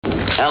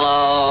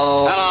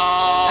Hello.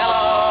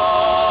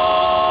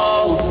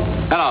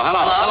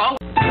 Hello.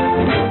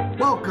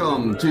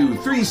 Welcome to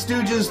Three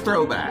Stooges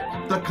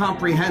Throwback, the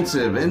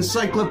comprehensive,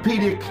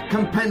 encyclopedic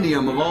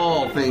compendium of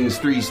all things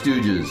Three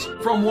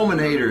Stooges. From woman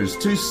haters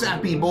to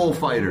sappy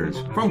bullfighters,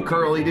 from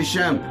Curly to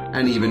Shemp,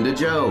 and even to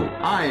Joe.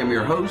 I am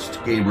your host,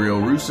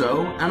 Gabriel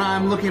Russo, and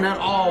I'm looking at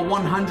all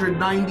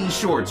 190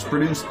 shorts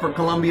produced for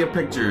Columbia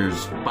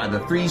Pictures by the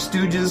Three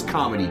Stooges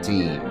comedy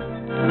team.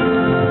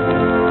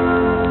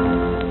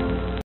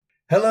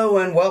 Hello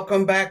and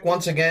welcome back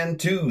once again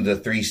to the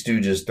Three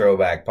Stooges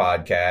Throwback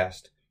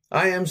Podcast.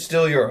 I am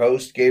still your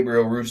host,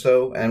 Gabriel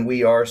Russo, and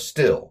we are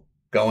still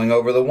going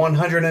over the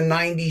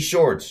 190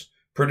 shorts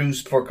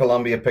produced for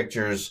Columbia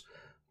Pictures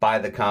by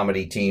the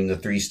comedy team, the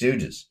Three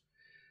Stooges.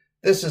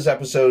 This is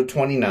episode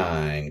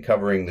 29,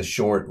 covering the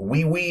short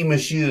Oui,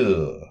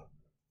 Monsieur.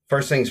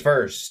 First things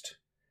first,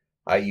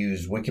 I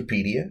use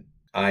Wikipedia,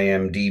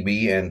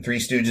 IMDb, and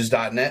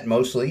threestooges.net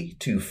mostly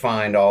to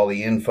find all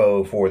the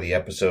info for the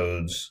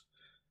episodes.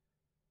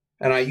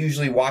 And I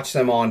usually watch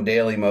them on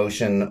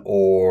Dailymotion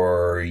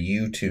or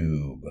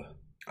YouTube.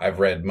 I've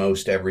read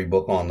most every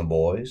book on the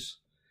boys.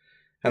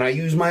 And I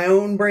use my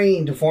own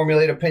brain to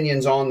formulate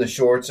opinions on the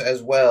shorts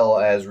as well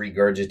as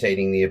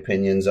regurgitating the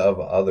opinions of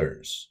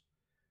others.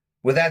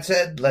 With that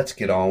said, let's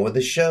get on with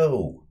the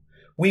show.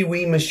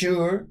 Oui,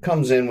 Monsieur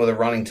comes in with a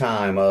running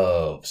time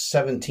of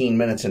 17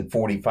 minutes and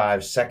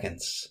 45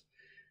 seconds.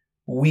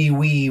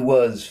 Oui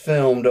was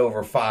filmed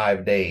over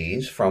 5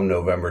 days from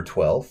November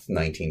 12th,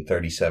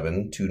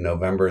 1937 to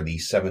November the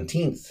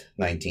 17th,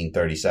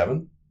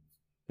 1937.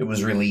 It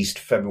was released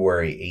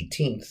February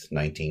 18th,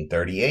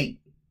 1938.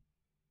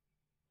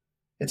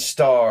 It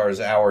stars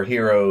our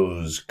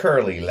heroes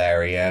Curly,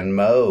 Larry, and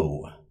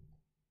Moe.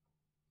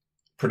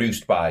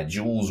 Produced by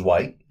Jules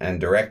White and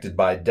directed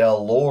by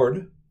Del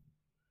Lord.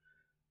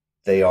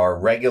 They are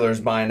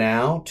regulars by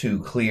now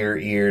to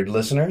clear-eared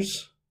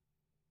listeners.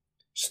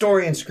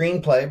 Story and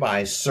screenplay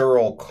by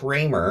Cyril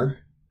Kramer.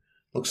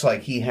 Looks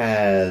like he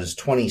has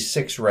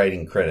 26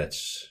 writing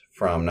credits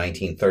from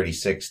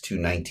 1936 to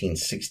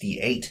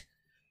 1968.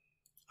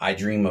 I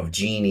Dream of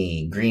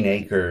Jeannie, Green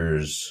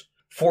Acres,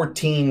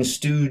 14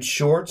 Stooge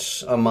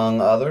shorts,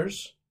 among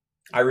others.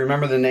 I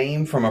remember the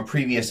name from a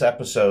previous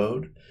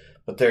episode,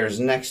 but there's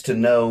next to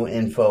no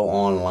info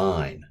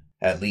online,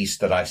 at least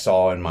that I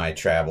saw in my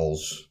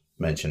travels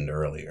mentioned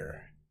earlier.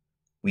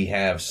 We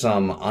have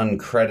some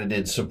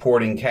uncredited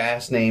supporting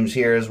cast names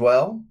here as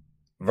well.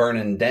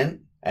 Vernon Dent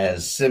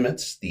as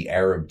Simmons, the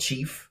Arab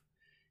chief.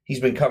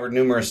 He's been covered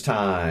numerous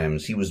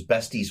times. He was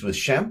besties with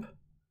Shemp.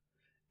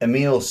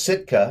 Emil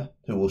Sitka,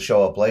 who will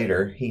show up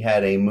later, he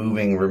had a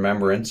moving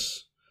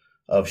remembrance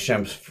of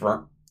Shemp's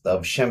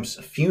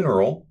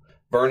funeral.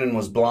 Vernon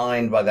was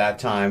blind by that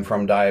time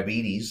from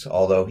diabetes,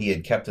 although he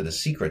had kept it a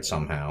secret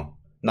somehow.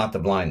 Not the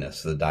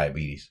blindness, the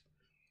diabetes.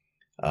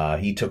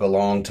 He took a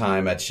long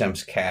time at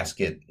Shemp's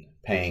casket,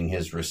 paying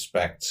his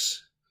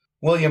respects.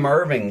 William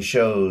Irving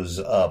shows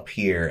up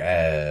here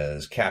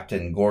as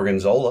Captain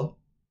Gorgonzola.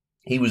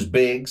 He was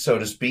big, so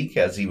to speak,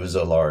 as he was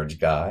a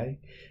large guy.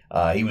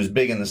 He was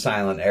big in the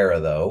silent era,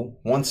 though.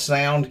 Once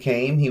sound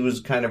came, he was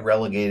kind of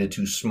relegated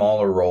to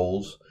smaller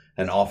roles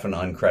and often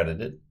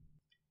uncredited.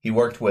 He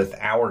worked with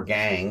Our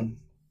Gang,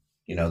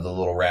 the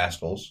Little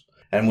Rascals,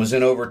 and was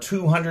in over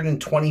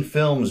 220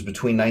 films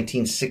between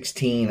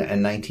 1916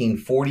 and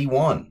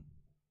 1941.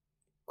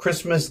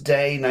 Christmas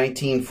Day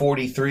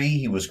 1943,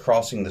 he was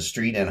crossing the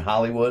street in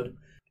Hollywood.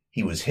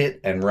 He was hit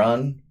and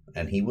run,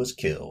 and he was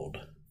killed.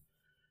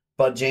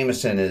 Bud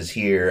Jameson is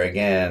here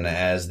again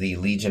as the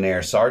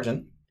Legionnaire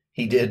Sergeant.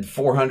 He did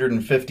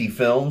 450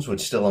 films,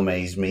 which still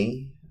amazes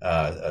me.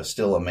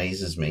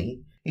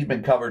 He's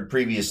been covered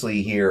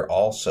previously here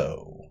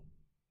also.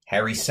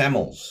 Harry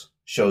Semmels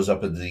shows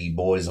up as the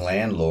boy's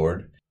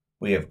landlord.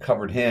 We have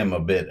covered him a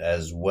bit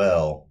as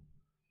well.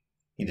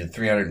 He did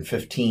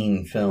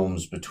 315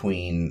 films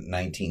between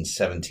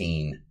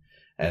 1917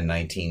 and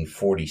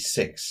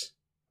 1946.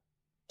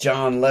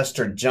 John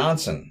Lester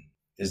Johnson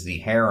is the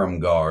harem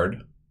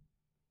guard.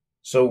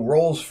 So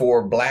roles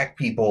for black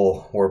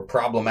people were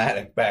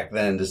problematic back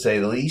then, to say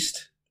the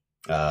least,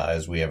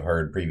 as we have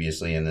heard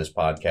previously in this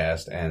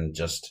podcast and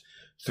just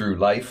through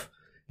life.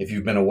 If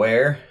you've been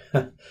aware,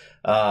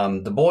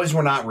 the boys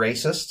were not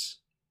racists,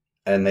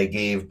 and they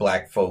gave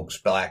black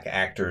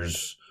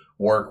actors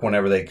work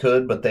whenever they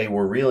could, but they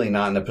were really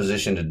not in a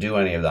position to do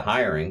any of the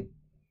hiring.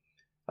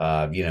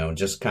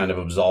 Just kind of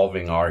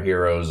absolving our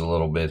heroes a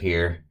little bit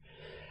here.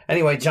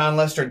 Anyway, John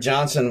Lester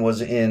Johnson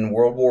was in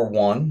World War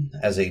I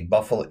as a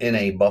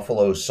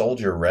Buffalo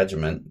Soldier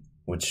regiment,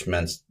 which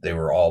meant they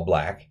were all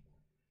black.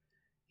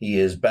 He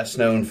is best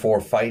known for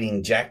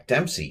fighting Jack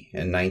Dempsey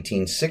in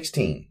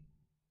 1916.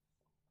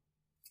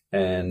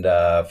 And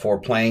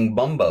for playing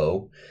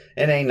Bumbo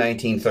in a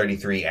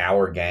 1933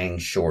 Our Gang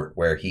short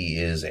where he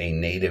is a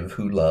native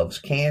who loves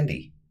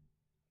candy.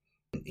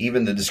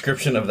 Even the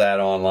description of that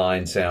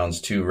online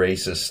sounds too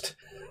racist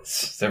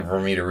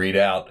for me to read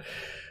out.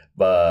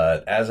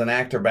 But as an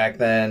actor back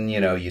then,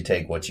 you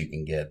take what you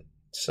can get.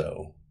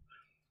 So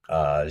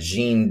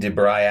Jean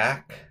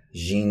Debrac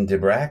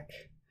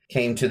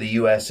came to the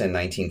U.S. in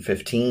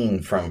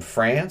 1915 from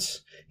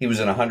France. He was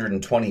in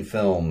 120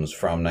 films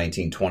from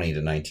 1920 to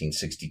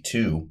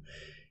 1962.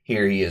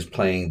 Here he is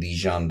playing the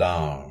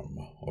gendarme,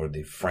 or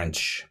the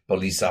French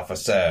police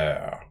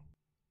officer.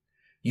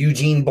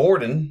 Eugene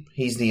Borden,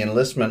 he's the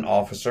enlistment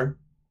officer.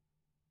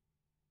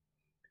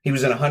 He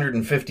was in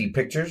 150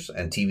 pictures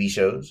and TV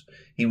shows.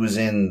 He was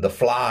in The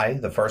Fly,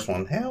 the first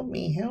one, help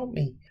me,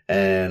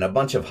 and a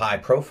bunch of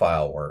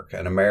high-profile work.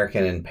 An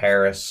American in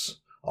Paris,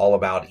 All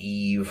About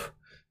Eve,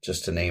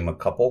 just to name a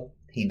couple.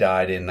 He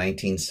died in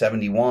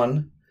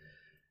 1971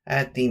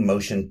 at the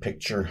Motion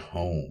Picture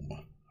Home.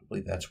 I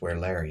believe that's where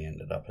Larry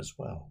ended up as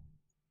well.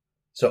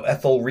 So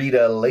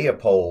Ethelreda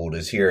Leopold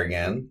is here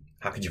again.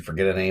 How could you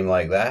forget a name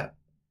like that?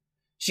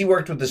 She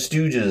worked with the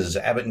Stooges,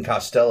 Abbott and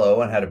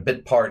Costello, and had a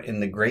bit part in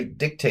The Great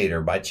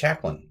Dictator by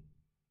Chaplin.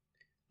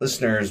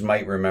 Listeners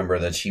might remember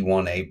that she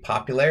won a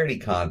popularity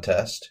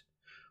contest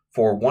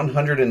for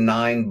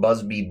 109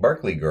 Busby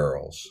Berkeley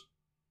girls.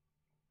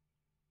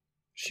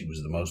 She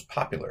was the most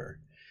popular.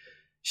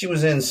 She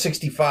was in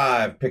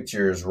 65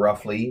 pictures,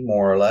 roughly,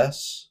 more or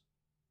less.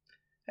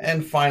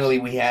 And finally,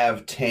 we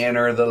have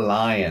Tanner the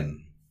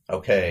Lion.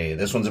 Okay,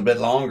 this one's a bit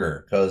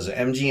longer, because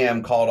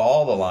MGM called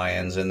all the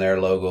lions in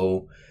their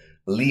logo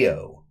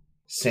Leo.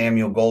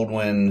 Samuel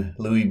Goldwyn,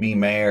 Louis B.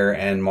 Mayer,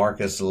 and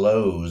Marcus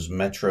Lowe's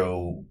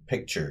Metro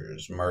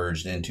Pictures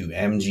merged into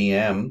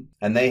MGM,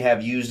 and they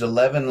have used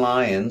 11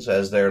 lions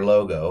as their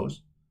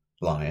logos.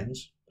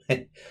 Lions.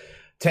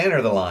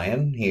 Tanner the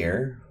Lion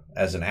here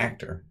as an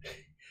actor.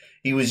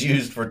 He was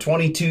used for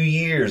 22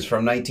 years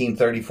from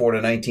 1934 to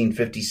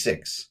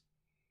 1956.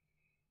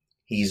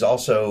 He's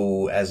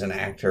also as an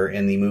actor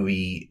in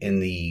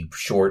the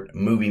short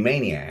Movie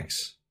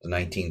Maniacs, the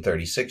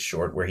 1936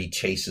 short where he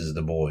chases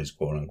the boys,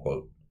 quote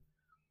unquote.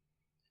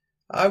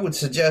 I would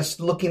suggest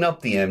looking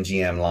up the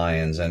MGM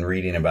Lions and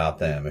reading about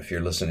them. If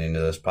you're listening to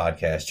this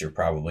podcast, you're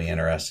probably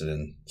interested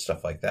in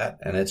stuff like that.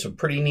 And it's a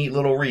pretty neat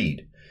little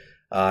read.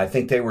 I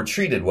think they were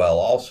treated well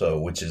also,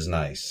 which is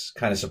nice.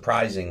 Kind of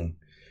surprising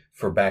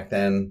for back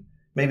then.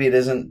 Maybe it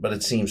isn't, but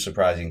it seems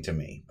surprising to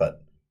me.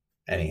 But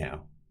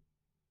anyhow.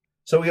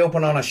 So we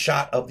open on a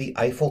shot of the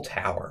Eiffel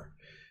Tower.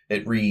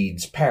 It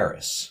reads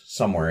Paris,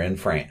 somewhere in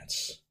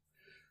France.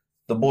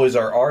 The boys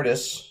are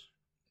artists.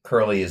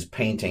 Curly is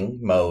painting,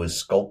 Mo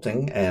is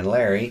sculpting, and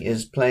Larry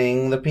is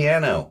playing the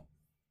piano.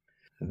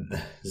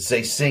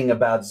 They sing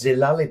about the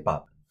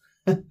lollipop.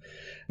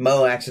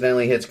 Mo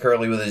accidentally hits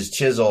Curly with his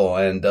chisel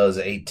and does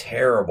a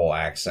terrible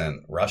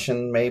accent.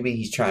 Russian, maybe?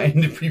 He's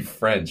trying to be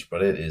French,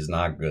 but it is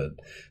not good.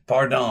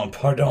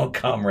 Pardon,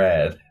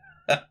 comrade.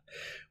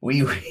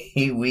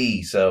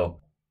 Oui. So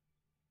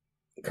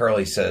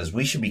Curly says,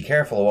 we should be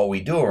careful of what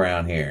we do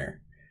around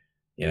here.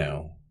 You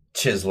know,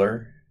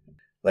 chiseler.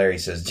 Larry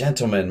says,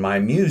 gentlemen, my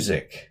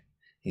music.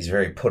 He's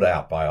very put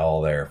out by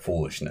all their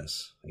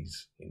foolishness.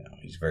 He's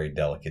very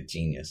delicate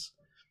genius.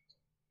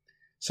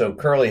 So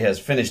Curly has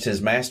finished his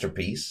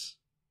masterpiece,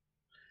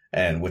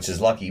 and which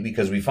is lucky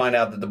because we find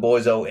out that the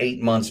boys owe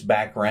 8 months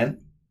back rent.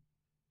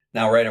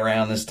 Now, right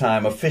around this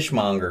time, a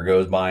fishmonger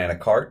goes by in a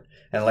cart,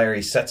 and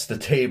Larry sets the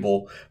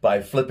table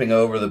by flipping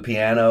over the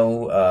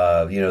piano,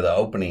 the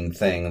opening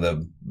thing, in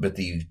the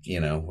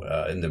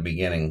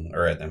beginning,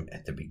 or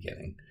at the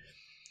beginning.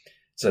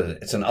 So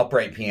it's an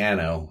upright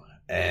piano,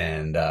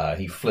 and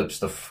he flips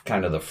the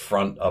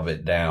front of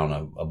it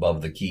down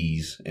above the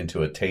keys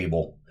into a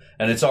table.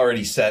 And it's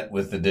already set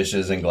with the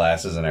dishes and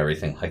glasses and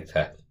everything like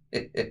that.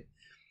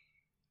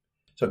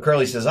 So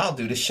Curly says, I'll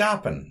do the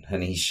shopping.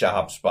 And he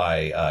shops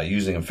by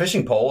using a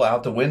fishing pole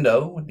out the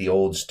window, the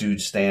old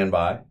stooge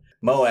standby.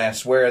 Mo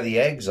asks where the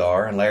eggs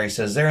are, and Larry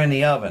says, they're in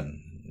the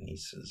oven. He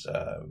says,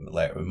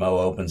 Mo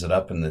opens it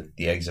up, and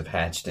the eggs have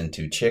hatched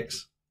into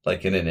chicks,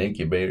 like in an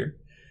incubator.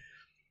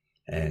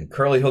 And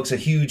Curly hooks a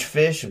huge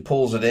fish and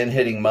pulls it in,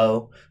 hitting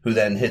Mo, who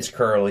then hits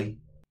Curly.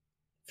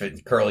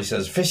 Curly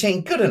says, fish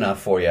ain't good enough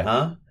for you,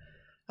 huh?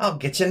 I'll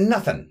get you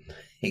nothing.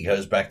 He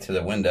goes back to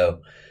the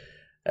window.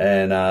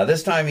 And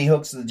this time he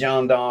hooks the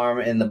gendarme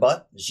in the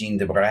butt. Jean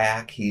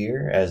Debrac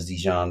here as the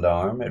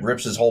gendarme. It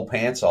rips his whole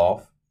pants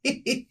off.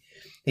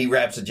 He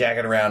wraps a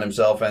jacket around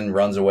himself and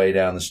runs away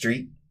down the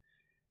street.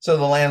 So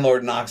the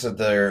landlord knocks at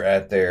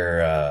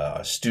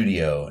their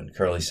studio, and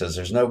Curly says,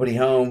 there's nobody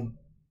home.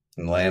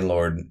 And the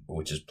landlord,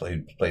 which is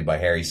played by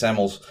Harry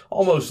Semmels,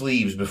 almost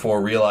leaves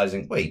before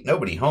realizing, wait,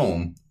 nobody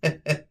home.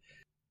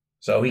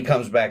 So he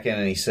comes back in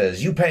and he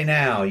says, you pay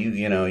now.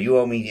 You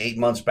owe me 8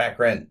 months back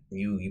rent.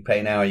 You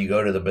pay now or you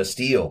go to the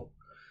Bastille.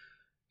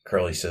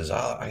 Curly says,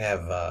 I have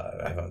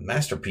a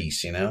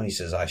masterpiece, He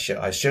says, I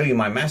show you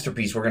my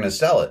masterpiece. We're going to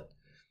sell it.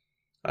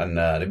 And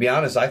to be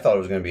honest, I thought it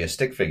was going to be a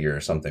stick figure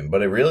or something,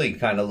 but it really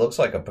kind of looks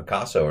like a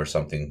Picasso or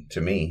something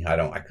to me.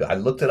 I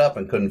looked it up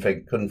and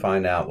couldn't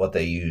find out what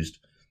they used.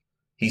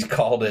 He's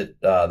called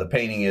it, the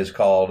painting is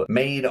called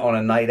Maid on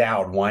a Night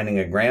Out Winding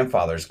a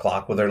Grandfather's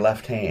Clock with Her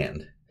Left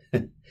Hand.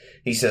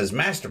 He says,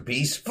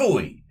 masterpiece,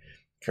 phooey.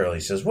 Curly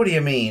says, what do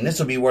you mean? This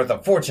will be worth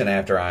a fortune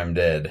after I'm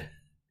dead.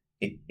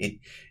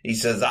 He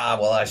says,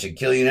 well, I should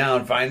kill you now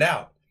and find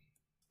out.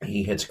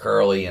 He hits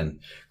Curly, and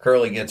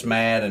Curly gets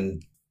mad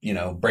and,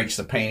 breaks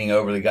the painting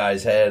over the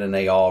guy's head, and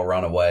they all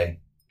run away.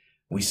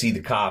 We see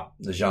the cop,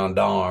 the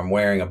gendarme,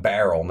 wearing a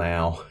barrel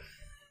now.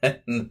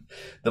 And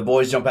the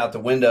boys jump out the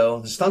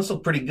window. The stunts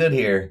look pretty good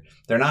here.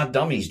 They're not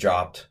dummies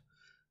dropped.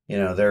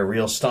 They're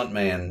real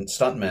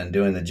stuntmen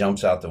doing the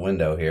jumps out the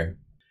window here.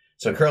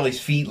 So Curly's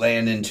feet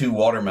land in 2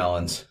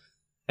 watermelons,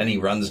 and he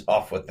runs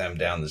off with them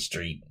down the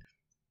street.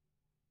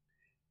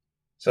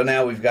 So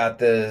now we've got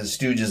the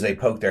Stooges. They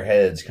poke their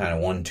heads kind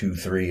of 1, 2,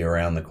 3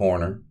 around the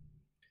corner.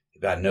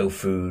 We've got no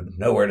food,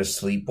 nowhere to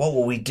sleep. What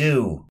will we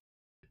do?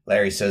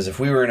 Larry says, if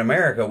we were in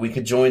America, we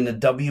could join the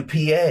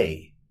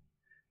WPA,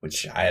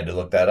 which I had to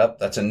look that up.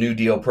 That's a New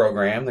Deal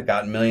program that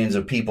got millions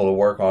of people to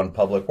work on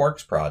public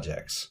works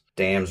projects.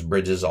 Dams,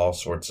 bridges, all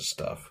sorts of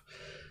stuff.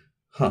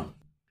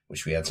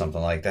 Wish we had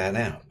something like that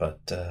now.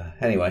 But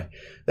anyway,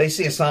 they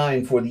see a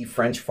sign for the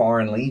French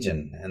Foreign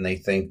Legion, and they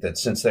think that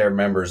since they're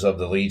members of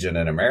the Legion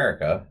in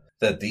America,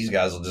 that these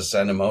guys will just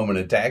send them home in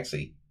a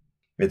taxi.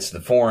 It's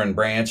the foreign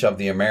branch of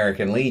the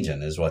American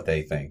Legion is what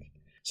they think.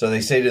 So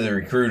they say to the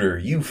recruiter,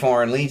 you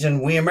Foreign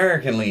Legion, we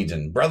American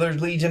Legion, brothers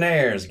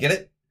legionnaires, get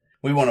it?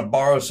 We want to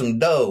borrow some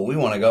dough. We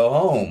want to go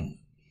home.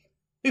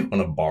 We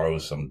want to borrow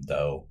some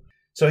dough.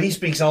 So he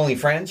speaks only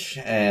French,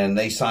 and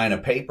they sign a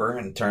paper,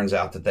 and it turns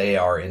out that they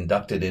are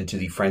inducted into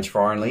the French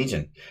Foreign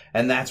Legion.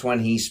 And that's when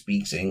he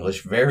speaks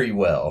English very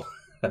well.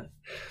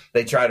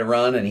 They try to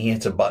run, and he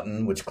hits a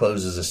button which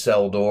closes a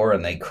cell door,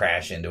 and they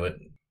crash into it.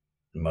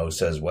 Mo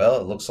says, well,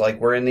 it looks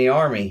like we're in the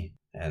army.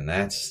 And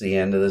that's the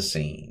end of the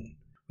scene.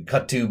 We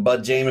cut to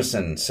Bud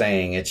Jameson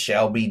saying, it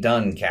shall be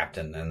done,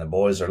 Captain, and the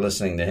boys are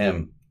listening to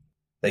him.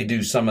 They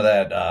do some of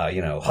that,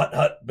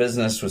 hut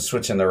business with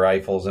switching the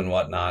rifles and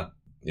whatnot.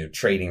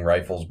 Trading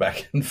rifles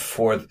back and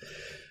forth,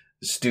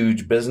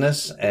 stooge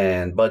business.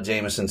 And Bud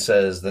Jameson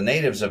says, the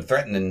natives have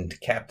threatened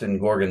Captain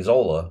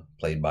Gorgonzola,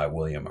 played by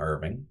William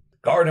Irving.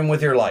 Guard him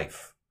with your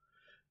life.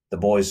 The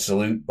boys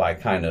salute by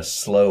kind of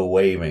slow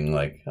waving,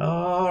 like,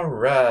 all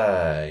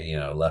right,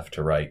 left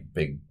to right,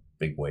 big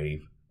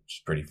wave, which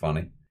is pretty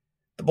funny.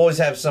 The boys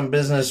have some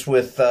business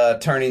with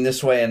turning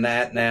this way and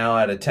that now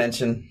at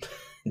attention,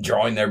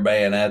 drawing their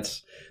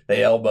bayonets.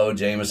 They elbow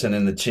Jameson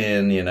in the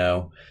chin,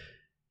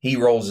 He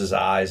rolls his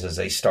eyes as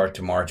they start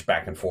to march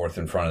back and forth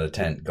in front of the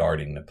tent,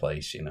 guarding the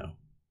place,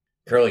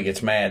 Curly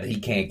gets mad that he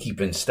can't keep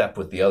in step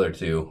with the other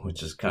two,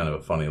 which is kind of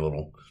a funny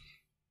little...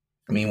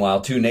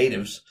 Meanwhile, 2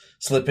 natives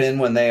slip in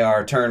when they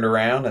are turned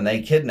around, and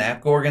they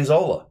kidnap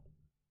Gorgonzola.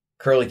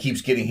 Curly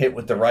keeps getting hit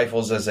with the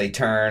rifles as they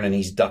turn, and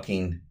he's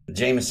ducking.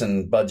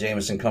 Bud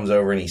Jameson comes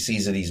over, and he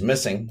sees that he's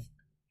missing.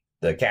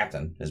 The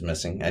captain is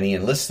missing, and he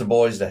enlists the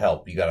boys to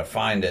help. You gotta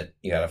find it.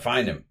 You gotta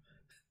find him.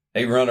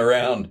 They run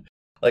around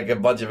like a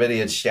bunch of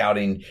idiots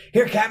shouting,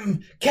 here,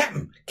 Captain,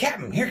 Captain,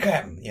 Captain, here,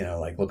 Captain,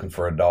 like looking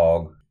for a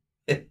dog.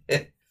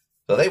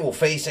 So they will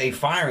face a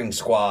firing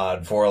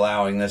squad for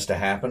allowing this to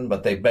happen,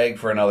 but they beg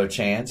for another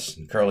chance.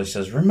 And Curly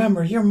says,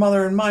 remember, your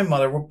mother and my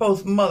mother were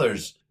both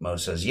mothers. Mo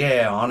says,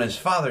 yeah, on his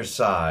father's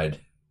side.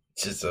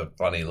 It's just a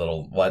funny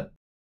little what.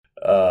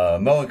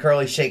 Mo and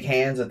Curly shake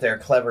hands at their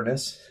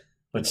cleverness,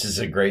 which is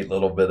a great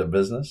little bit of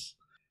business.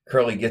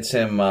 Curly gets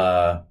him...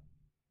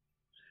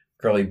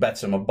 Curly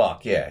bets him $1.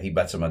 Yeah, he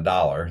bets him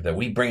 $1 that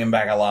we bring him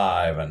back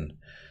alive. And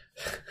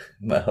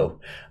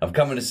Mo, I'm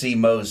coming to see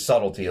Mo's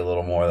subtlety a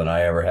little more than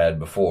I ever had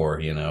before.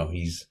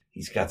 He's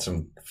got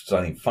some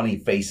funny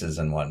faces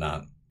and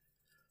whatnot.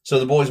 So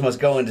the boys must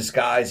go in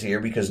disguise here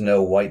because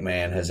no white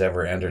man has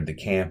ever entered the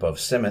camp of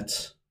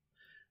Simmets.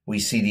 We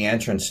see the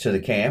entrance to the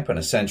camp, and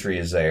a sentry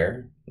is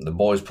there. The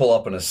boys pull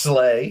up in a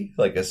sleigh,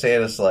 like a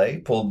Santa sleigh,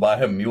 pulled by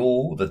a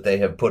mule that they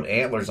have put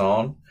antlers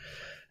on.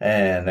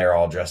 And they're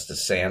all dressed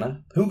as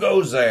Santa. Who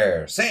goes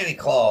there? Santa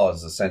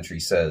Claus, the sentry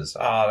says.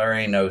 There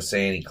ain't no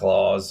Santa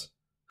Claus.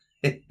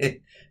 And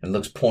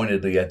looks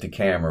pointedly at the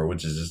camera,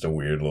 which is just a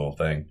weird little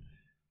thing.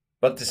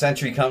 But the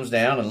sentry comes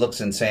down and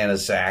looks in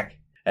Santa's sack,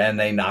 and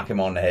they knock him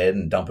on the head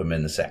and dump him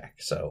in the sack.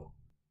 So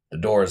the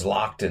door is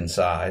locked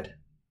inside.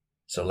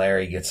 So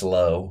Larry gets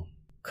low.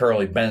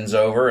 Curly bends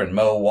over, and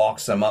Mo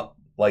walks them up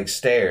like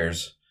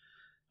stairs.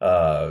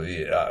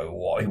 He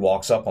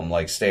walks up them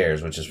like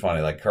stairs, which is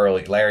funny. Like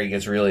Larry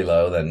gets really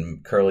low,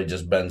 then Curly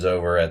just bends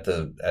over at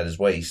his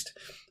waist,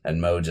 and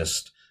Mo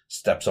just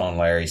steps on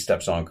Larry,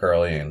 steps on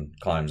Curly, and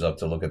climbs up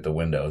to look at the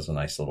windows a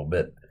nice little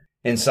bit.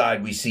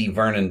 Inside, we see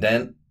Vernon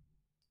Dent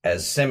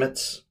as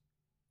Simmets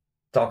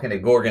talking to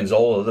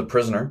Gorgonzola, the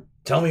prisoner.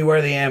 Tell me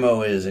where the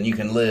ammo is, and you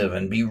can live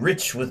and be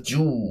rich with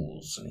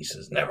jewels. And he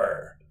says,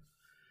 never.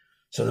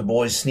 So the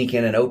boys sneak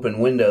in an open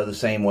window the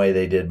same way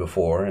they did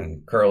before,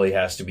 and Curly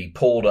has to be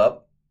pulled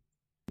up.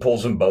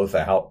 Pulls them both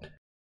out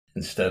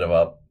instead of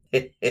up.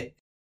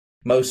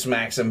 Mo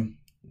smacks him.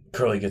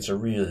 Curly gets a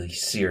really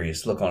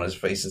serious look on his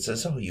face and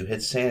says, you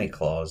hit Santa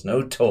Claus,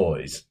 no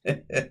toys.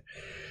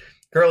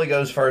 Curly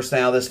goes first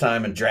now this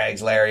time and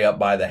drags Larry up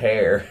by the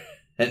hair.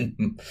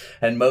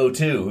 And Mo,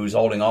 too, who's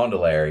holding on to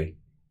Larry.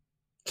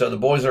 So the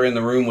boys are in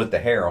the room with the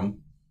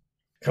harem.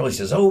 Curly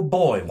says, oh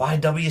boy,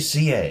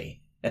 YWCA.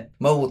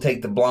 Mo will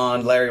take the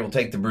blonde, Larry will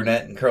take the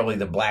brunette, and Curly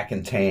the black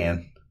and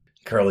tan.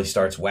 Curly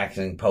starts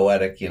waxing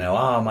poetic,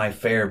 my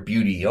fair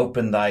beauty,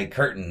 open thy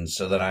curtains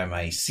so that I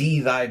may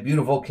see thy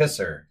beautiful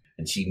kisser.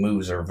 And she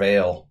moves her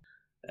veil.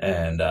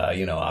 And,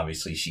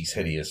 obviously she's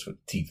hideous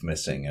with teeth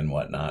missing and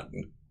whatnot.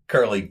 And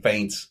Curly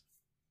faints.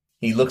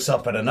 He looks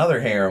up at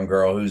another harem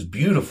girl who's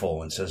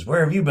beautiful and says,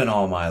 where have you been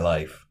all my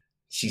life?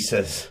 She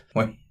says,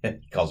 he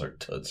calls her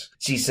Toots.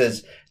 She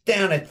says,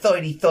 down at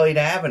 33rd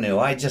Avenue,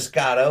 I just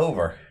got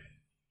over.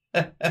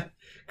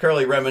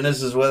 Curly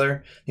reminisces with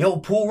her. The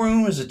old pool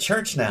room is a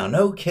church now.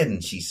 No kidding,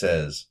 she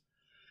says.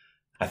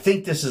 I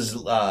think this is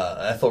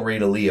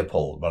Ethelreda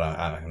Leopold, but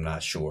I'm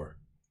not sure.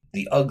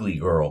 The ugly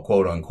girl,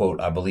 quote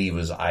unquote, I believe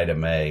is Ida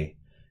May.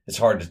 It's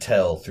hard to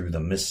tell through the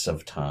mists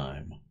of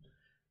time.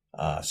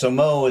 So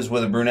Mo is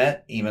with a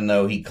brunette, even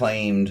though he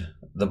claimed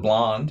the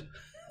blonde.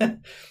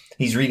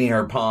 He's reading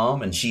her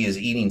palm, and she is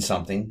eating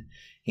something.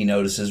 He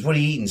notices, what are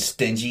you eating,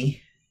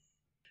 stingy?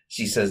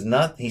 She says,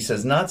 nut. He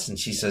says, nuts. And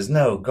she says,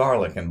 no,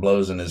 garlic, and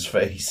blows in his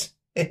face.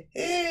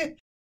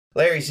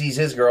 Larry sees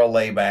his girl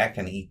lay back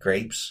and eat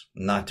grapes.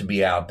 Not to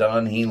be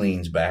outdone, he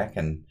leans back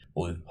and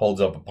holds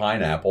up a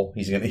pineapple.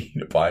 He's going to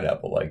eat a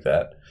pineapple like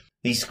that.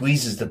 He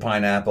squeezes the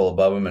pineapple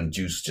above him, and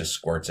juice just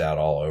squirts out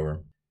all over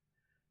him.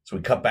 So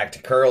we cut back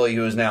to Curly,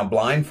 who is now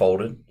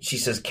blindfolded. She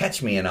says,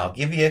 catch me and I'll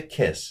give you a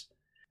kiss.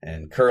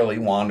 And Curly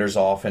wanders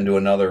off into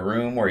another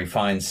room where he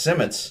finds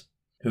Simmons,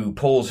 who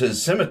pulls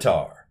his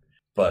scimitar.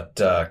 But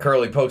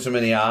Curly pokes him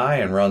in the eye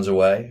and runs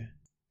away.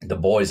 The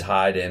boys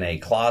hide in a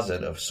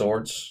closet of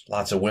sorts.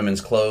 Lots of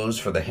women's clothes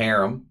for the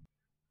harem.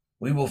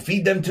 We will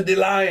feed them to the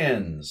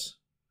lions.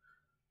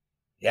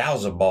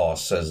 Yowza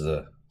boss, says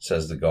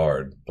the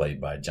guard, played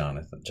by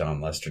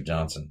John Lester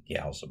Johnson.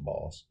 Yowza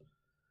boss.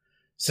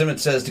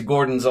 Simmons says to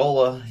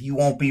Gorgonzola, you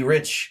won't be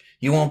rich.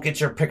 You won't get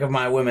your pick of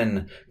my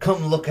women.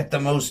 Come look at the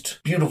most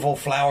beautiful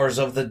flowers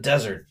of the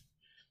desert.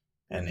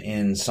 And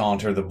in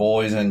saunter the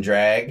boys in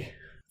drag,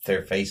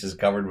 their faces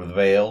covered with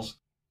veils.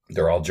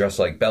 They're all dressed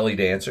like belly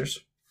dancers,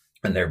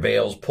 and their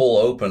veils pull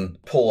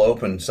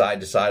open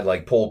side to side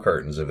like pull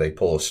curtains if they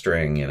pull a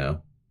string,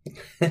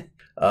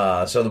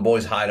 So the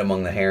boys hide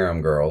among the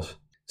harem girls.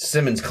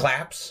 Simmons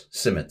claps.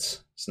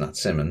 It's not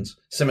Simmons.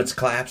 Simmons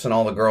claps, and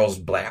all the girls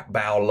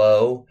bow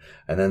low,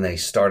 and then they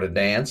start a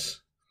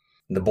dance.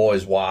 The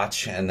boys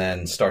watch and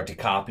then start to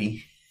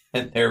copy.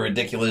 And their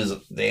ridiculous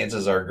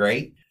dances are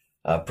great.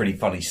 Pretty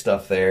funny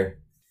stuff there.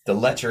 The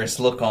lecherous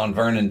look on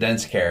Vernon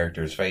Dent's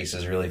character's face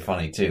is really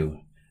funny, too,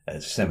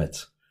 as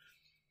Simmons.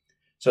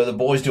 So the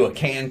boys do a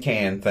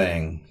can-can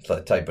thing,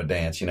 type of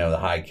dance, the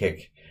high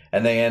kick.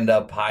 And they end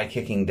up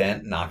high-kicking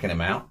Dent, knocking him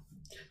out.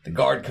 The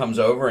guard comes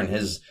over, and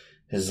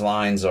his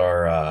lines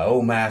are,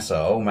 oh,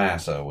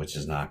 massa, which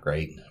is not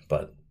great.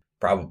 But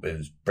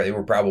they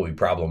were probably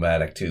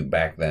problematic, too,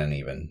 back then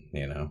even,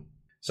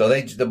 So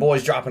the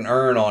boys drop an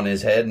urn on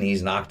his head, and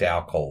he's knocked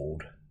out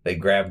cold. They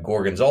grab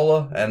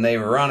Gorgonzola, and they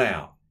run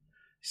out.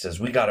 He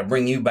says, we got to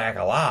bring you back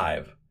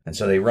alive. And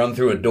so they run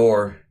through a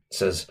door. It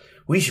says,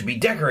 we should be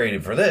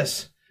decorated for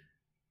this.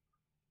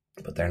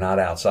 But they're not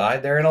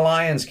outside. They're in a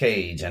lion's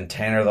cage. And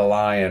Tanner the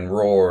lion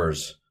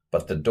roars.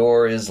 But the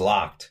door is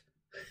locked.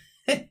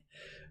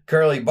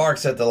 Curly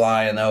barks at the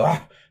lion, though.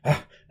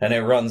 And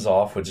it runs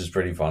off, which is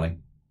pretty funny.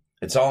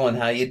 It's all in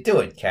how you do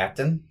it,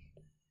 Captain.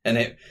 And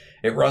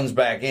it runs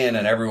back in,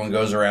 and everyone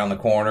goes around the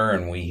corner,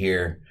 and we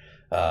hear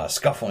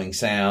scuffling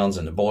sounds,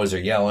 and the boys are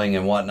yelling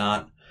and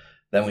whatnot.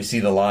 Then we see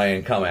the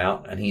lion come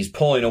out, and he's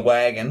pulling a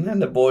wagon,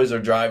 and the boys are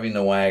driving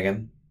the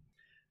wagon.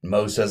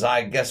 Mo says,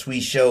 I guess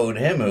we showed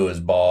him who is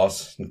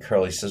boss. And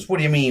Curly says, what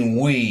do you mean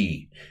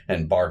we?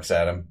 And barks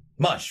at him.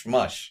 Mush,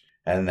 mush.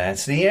 And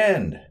that's the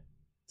end.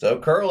 So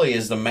Curly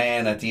is the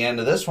man at the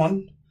end of this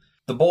one.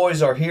 The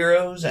boys are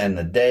heroes, and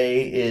the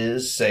day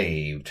is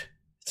saved.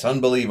 It's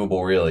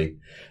unbelievable, really.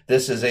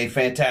 This is a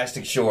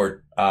fantastic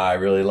short. I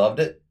really loved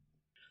it.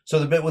 So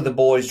the bit with the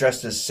boys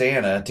dressed as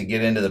Santa to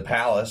get into the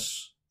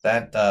palace,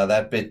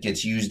 that bit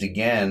gets used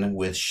again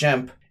with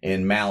Shemp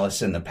in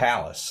Malice in the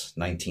Palace,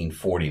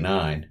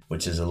 1949,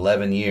 which is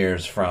 11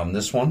 years from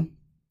this one.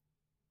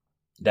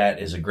 That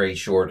is a great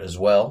short as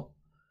well.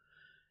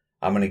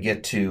 I'm going to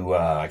get to,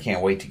 I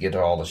can't wait to get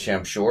to all the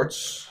Shemp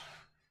shorts.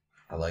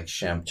 I like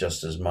Shemp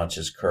just as much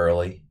as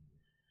Curly.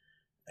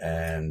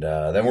 And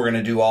then we're going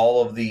to do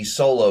all of the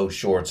solo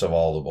shorts of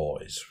all the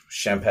boys.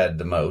 Shemp had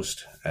the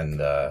most,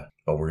 but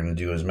we're going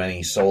to do as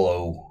many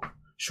solo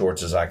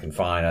shorts as I can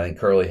find. I think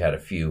Curly had a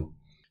few.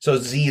 So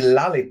the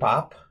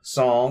Lollipop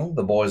song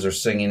the boys are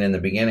singing in the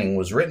beginning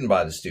was written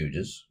by the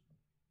Stooges.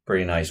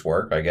 Pretty nice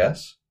work, I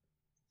guess.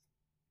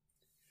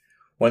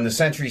 When the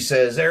sentry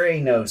says, there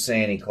ain't no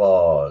Santa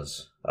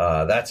Claus,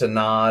 that's a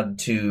nod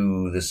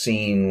to the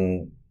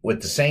scene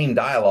with the same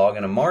dialogue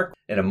in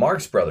a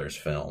Marx Brothers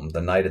film,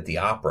 The Night at the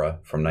Opera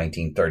from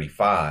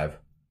 1935.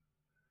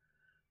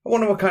 I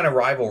wonder what kind of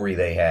rivalry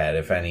they had,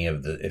 if any,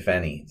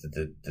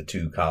 the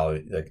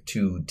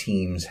two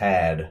teams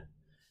had,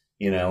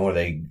 or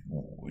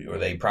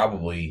they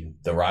probably,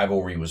 the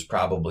rivalry was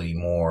probably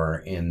more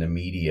in the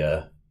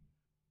media,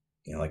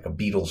 like a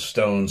Beatles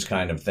Stones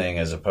kind of thing,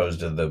 as opposed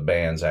to the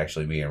bands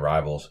actually being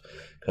rivals.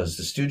 Because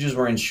the Stooges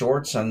were in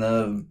shorts and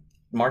the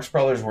Marx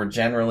Brothers were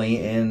generally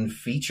in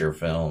feature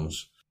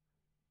films.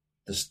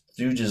 The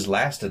Stooges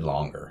lasted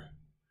longer.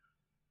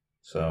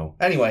 So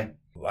anyway,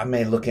 I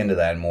may look into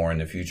that more in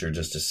the future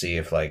just to see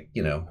if,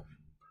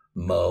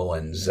 Mo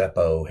and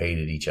Zeppo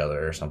hated each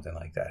other or something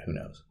like that. Who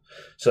knows?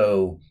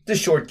 So this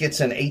short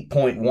gets an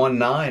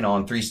 8.19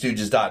 on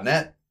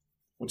threestooges.net,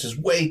 which is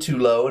way too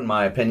low in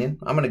my opinion.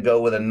 I'm going to go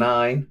with a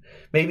 9,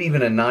 maybe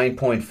even a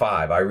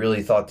 9.5. I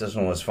really thought this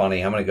one was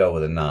funny. I'm going to go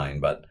with a 9,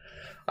 but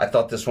I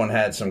thought this one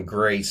had some of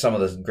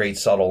the great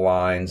subtle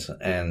lines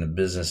and the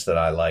business that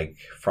I like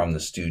from the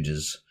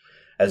Stooges,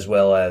 as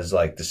well as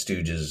like the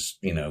Stooges,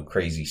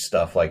 crazy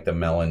stuff like the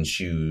melon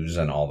shoes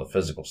and all the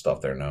physical stuff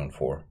they're known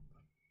for.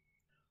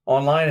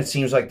 Online, it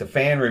seems like the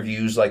fan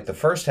reviews like the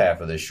first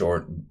half of this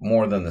short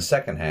more than the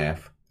second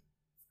half.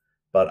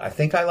 But I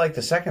think I like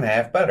the second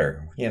half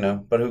better,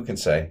 but who can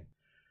say?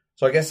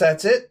 So I guess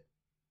that's it.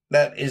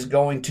 That is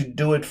going to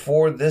do it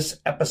for this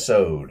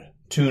episode.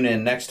 Tune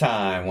in next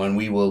time when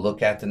we will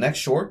look at the next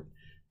short,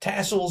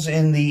 Tassels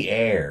in the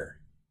Air.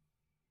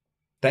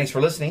 Thanks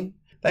for listening.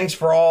 Thanks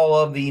for all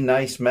of the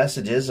nice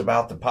messages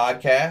about the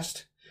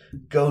podcast.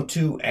 Go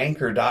to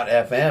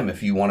anchor.fm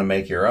if you want to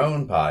make your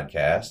own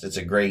podcast. It's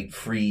a great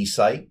free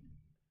site.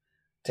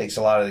 Takes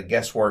a lot of the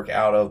guesswork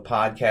out of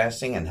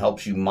podcasting and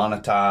helps you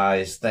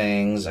monetize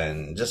things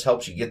and just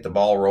helps you get the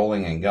ball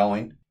rolling and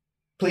going.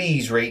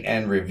 Please rate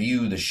and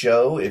review the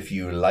show if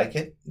you like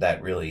it.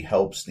 That really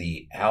helps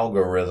the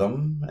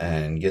algorithm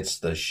and gets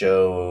the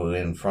show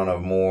in front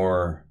of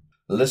more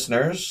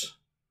listeners.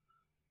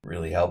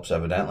 Really helps,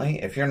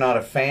 evidently. If you're not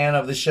a fan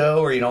of the show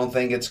or you don't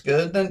think it's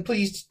good, then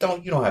please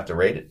you don't have to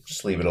rate it.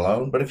 Just leave it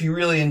alone. But if you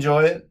really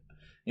enjoy it,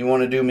 you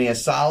want to do me a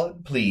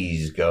solid,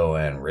 please go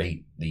and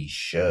rate the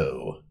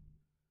show.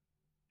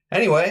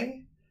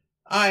 Anyway,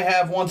 I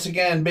have once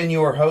again been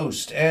your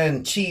host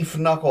and chief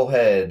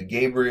knucklehead,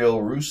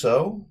 Gabriel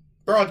Russo,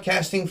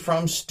 broadcasting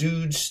from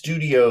Stooge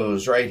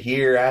Studios right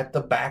here at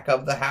the back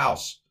of the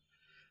house.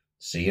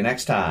 See you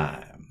next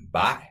time.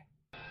 Bye.